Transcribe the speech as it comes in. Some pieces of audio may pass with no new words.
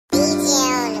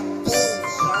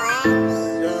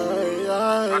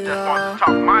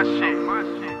talk my shit.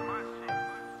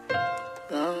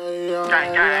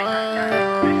 Gang, gang.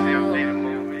 BCLD the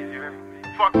movie, you hear me?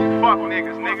 Fuck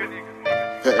niggas, nigga.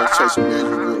 That's chasing man.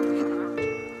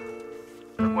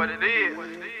 That's what it is.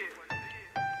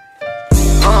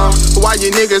 Why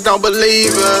you niggas don't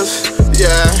believe us?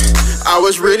 Yeah. I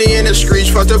was really in the streets,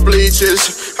 fuck the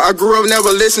bleachers. I grew up, never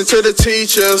listened to the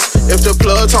teachers. If the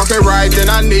plug talking right, then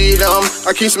I need them.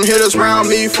 I keep some hitters around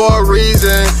me for a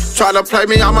reason. Try to play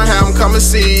me, I'ma have them come and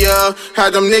see ya.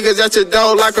 Had them niggas at your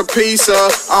door like a pizza.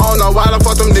 I don't know why the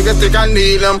fuck them niggas think I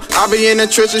need them. I be in the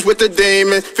trenches with the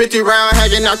demon. 50 round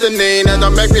hanging out the Nina.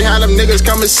 Don't make me have them niggas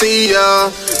come and see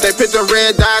ya. They put the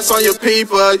red dots on your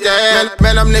people, yeah.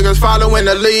 Man, them niggas following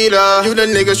the leader. You the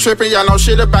niggas tripping, y'all know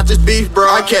shit about this beef, bro.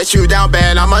 I catch you down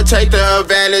bad, I'ma take the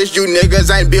advantage. You niggas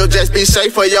ain't built, just be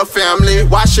safe for your family.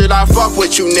 Why should I fuck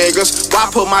with you niggas? Why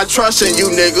put my trust in you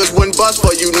niggas? Wouldn't bust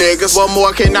for you niggas. What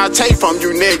more can I take from you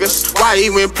niggas? Why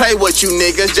even play with you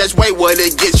niggas? Just wait what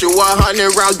it get you.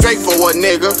 100 round Drake for a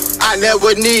nigga. I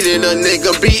never needed a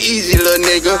nigga. Be easy, little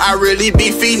nigga. I really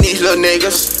be feeding these little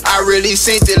niggas. I really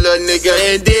seen the little nigga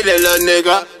and did it, little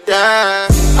nigga. Yeah,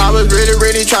 I was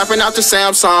really trapping out the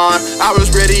Samsung. I was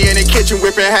really in the kitchen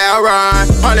whipping heroin.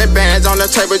 100 bands on the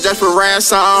table just for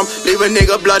ransom. Leave a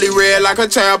nigga bloody red like a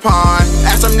tampon.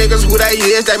 Ask some niggas who they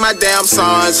is, they my damn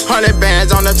sons. 100 bands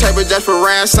on the table just for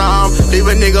ransom. Leave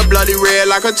a nigga bloody red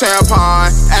like a tampon.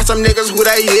 Ask some niggas who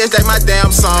they is, they my damn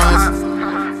sons.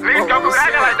 Niggas go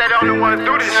acting like they the only one to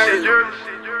do this shit, you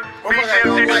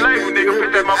BCLD the label, nigga,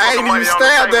 put that I ain't even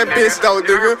stabbed that bitch though,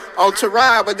 nigga. On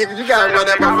Tarab, but nigga, you gotta run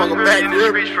that motherfucker back,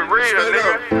 nigga. For real,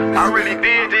 nigga. I really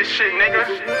did this shit, nigga.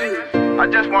 I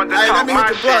just wanted to talk my shit, let me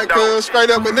hit the blunt, cuz, straight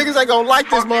up. But niggas ain't gonna like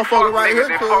this motherfucker right here,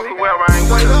 cuz. Fuck whoever I ain't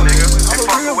with us, nigga.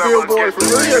 I'm a real billboard for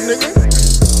real, nigga.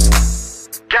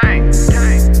 Gang.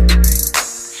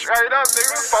 Straight up,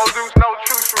 nigga. 4 deuce, no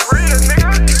truth for real, nigga.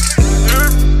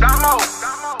 Damo,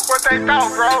 what they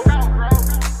thought, bro?